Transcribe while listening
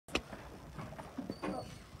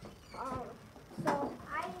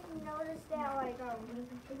like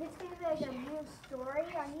if it's gonna be like a real story,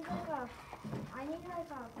 I need like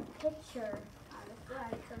a picture on the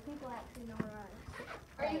front so people actually know what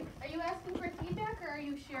I'm. Are you asking for feedback or are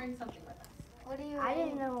you sharing something with us? What do you? I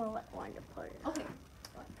didn't know what one to put it. Okay.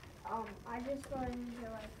 I just wanted to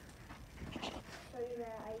like show you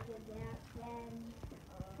that I did that. Then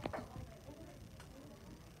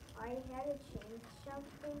I had to change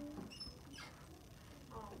something.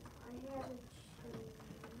 I had to change.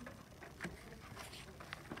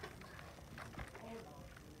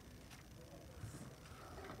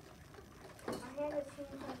 I had to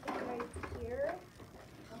change something right here,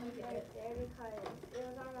 right there, because it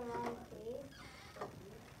was on the wrong page.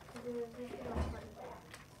 It was just no fun back.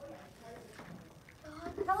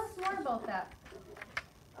 Tell us more about that.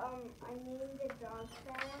 I named the dog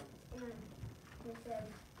that, and it said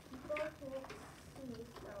people can't see,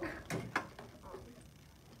 so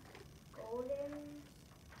Goldens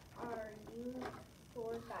are used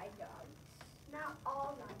for guide dogs. Not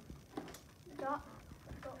all of them.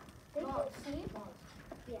 They can see?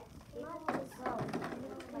 Yes. People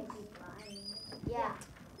might be blind. Yeah.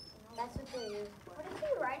 That's what they're used for. What is he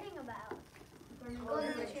writing about? Golden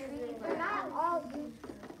retrievers. They're not all used for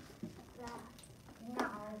that. No.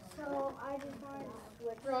 So I just wanted to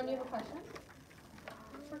switch. Rowan, you have a question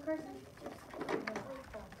for Carson?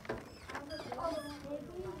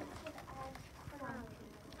 Maybe you should ask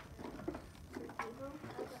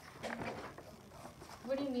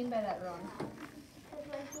What do you mean by that, Rowan? because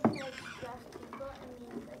like it's like just people, it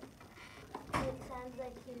means like it sounds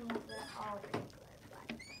like he means that all people are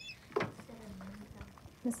blind.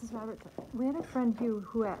 Mrs. Roberts, we had a friend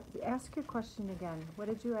who asked your question again. What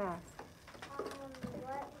did you ask? What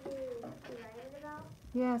he writing about?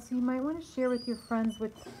 Yeah, so you might want to share with your friends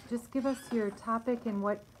just give us your topic and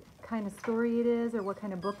what kind of story it is or what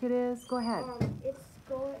kind of book it is. Go ahead. It's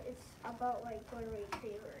about like golden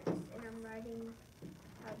retrievers, and I'm writing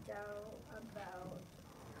about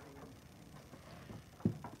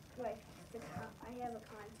like I have a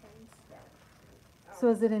contents that. So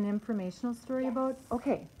is it an informational story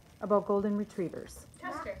Yes. about golden retrievers?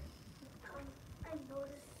 Chester. I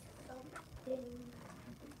noticed something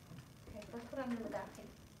Okay, let's put on the back page.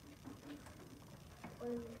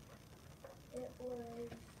 when it was.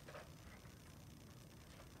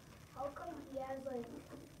 How come he has like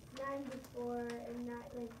 94 and not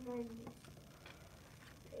like 90?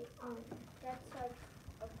 That's like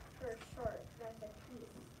for short. That's a piece.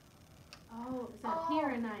 Oh, is that P or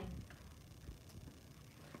a 9?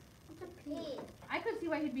 It's a piece. I could see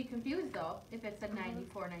why he'd be confused though, if it said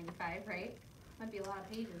 94, 95, right? That'd be a lot of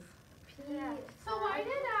pages. Yeah. So why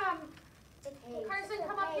did Carson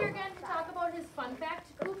come up here again to talk about his fun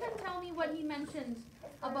fact? Who can tell me what he mentioned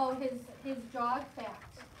about his dog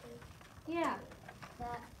fact? Yeah.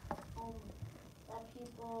 That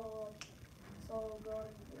people golden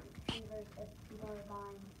retrievers, if people are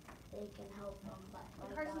blind, they can help them.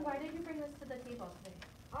 Carson, why did you bring this to the table today?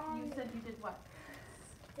 You said you did what?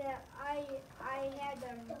 That I had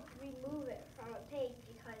to remove it from a page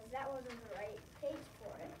because that wasn't the right page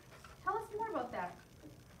for it. Tell us more about that.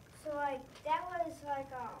 So like that was like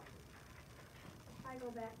I go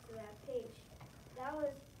back to that page. That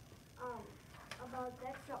was about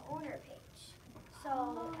that's the owner page.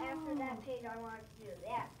 So after that page I wanted to do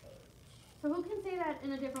that page. So who can say that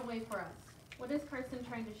in a different way for us? What is Carson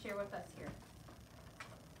trying to share with us here?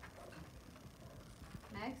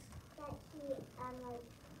 Next. That he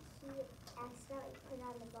accidentally put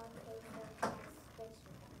on the wrong page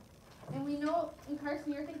for And we know, and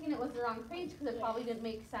Carson, you're thinking it was the wrong page because it probably didn't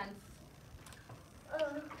make sense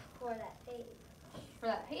for that page. for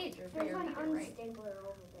that page or for There's your an reader, right? unstapler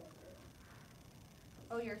over there.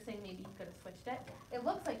 Oh, you're saying maybe he could have switched it? It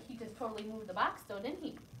looks like he just totally moved the box though, didn't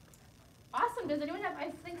he? Awesome. Does anyone have,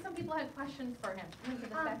 I think some people had questions for him. I'm gonna give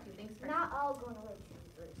this back to you. Thanks for Not all golden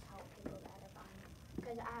retrievers help people that are blind.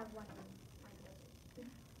 Because I have one in my building.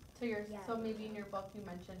 So so maybe in your book you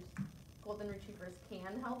mentioned golden retrievers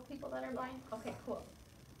can help people that are blind? Okay, cool.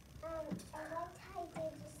 I liked how you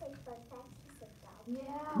did just like fun facts and stuff.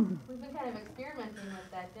 Yeah, we've been kind of experimenting with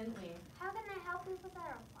that, didn't we? How can I help people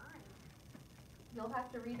that are blind? You'll have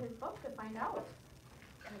to read his book to find out.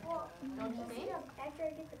 Well, Don't you think? after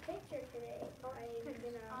I get the picture today, I'm gonna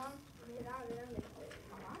put it on and I'm gonna do it.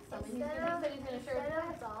 Awesome. And he said he's gonna share with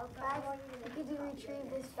us. Dog facts, you could do retrieve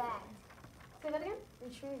this fact. Say that again?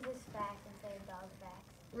 Retrieve this fact instead of dog facts.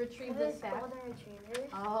 Retrieve this fact. Golden retrievers.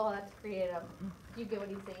 Oh, that's creative. You get what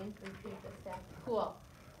he's saying? Retrieve this fact. Cool.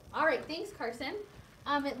 All right, thanks, Carson.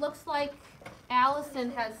 It looks like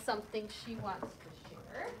Allison has something she wants to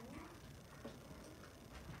share.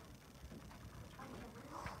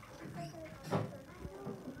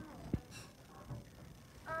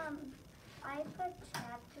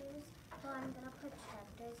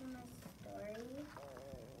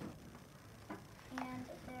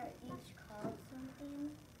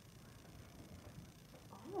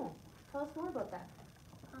 tell us more about that.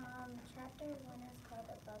 Chapter 1 is called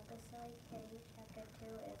About the Silly Kitty. Chapter 2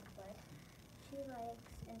 is what she likes,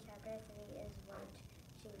 and chapter 3 is what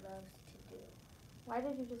she loves to do. Why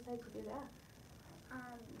did you decide to do that?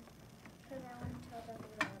 Because I want to tell them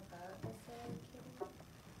more about the silly kitty. What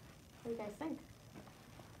do you guys think?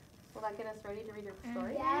 Will that get us ready to read your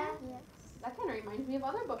story? Yeah. That kind of reminds me of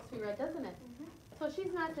other books we read, doesn't it? So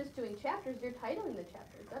she's not just doing chapters, you're titling the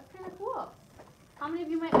chapters. That's kind of cool. How many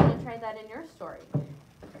of you might want to try that in your story?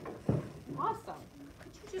 Awesome.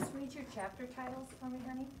 Could you just read your chapter titles for me,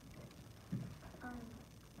 honey?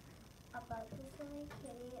 About the silly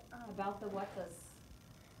kitty. About the what, the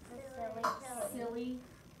silly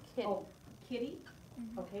Kitty. oh, kitty?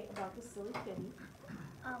 Okay, about the silly kitty.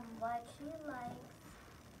 What she likes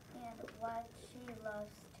and what she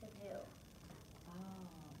loves to do. Oh,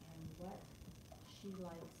 and what she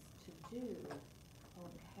likes to do.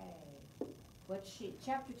 Okay.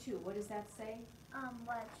 Chapter 2, what does that say?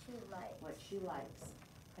 What she likes. What she likes.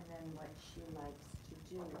 And then what she likes to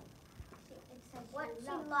do. What she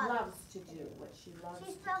loves. Loves to do, what she loves She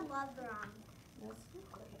to do. spelled love wrong. That's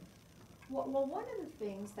okay. Well, one of the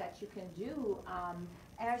things that you can do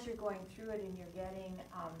as you're going through it and you're getting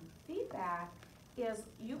feedback is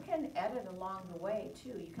you can edit along the way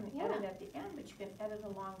too. You can edit at the end, but you can edit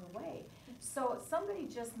along the way. So somebody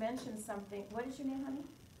just mentioned something. What is your name, honey?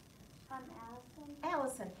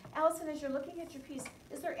 Allison. Allison, as you're looking at your piece,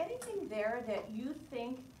 is there anything there that you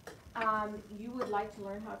think you would like to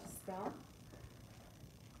learn how to spell?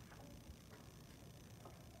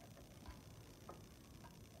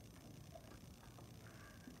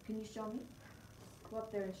 Can you show me? Go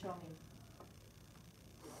up there and show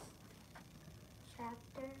me.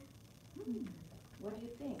 Chapter. What do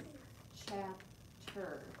you think?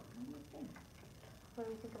 Chapter. What do you think? What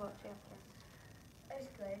do you think about chapter? It's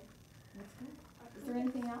good. That's good. Is there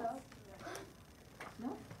anything else?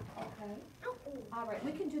 No? Okay. All right,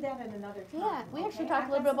 we can do that in another time. Yeah, we actually okay? talked I've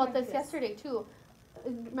a little got bit about some this ideas. yesterday too.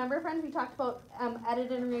 Remember, friends, we talked about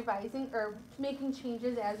editing and revising or making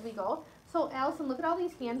changes as we go. So, Allison, look at all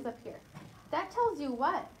these hands up here. That tells you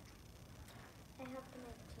what? I have to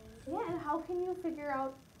make changes. Yeah, and how can you figure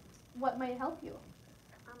out what might help you?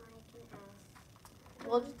 I can ask.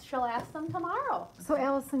 Well, she'll ask them tomorrow. So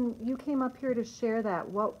Allison, you came up here to share that.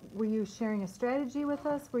 What, were you sharing a strategy with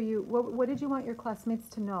us? What did you want your classmates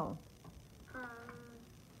to know?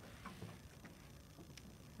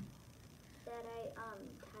 That I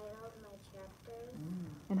titled my chapters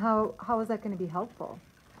And how is that going to be helpful?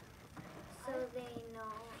 so they know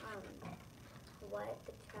what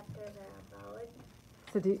the chapters are about.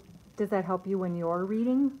 So does that help you when you're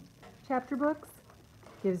reading chapter books?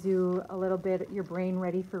 Gives you a little bit, your brain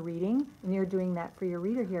ready for reading? And you're doing that for your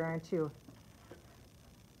reader here, aren't you?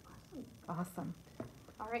 Awesome.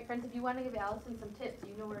 All right, friends, if you want to give Allison some tips,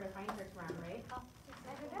 you know where to find her tomorrow, right?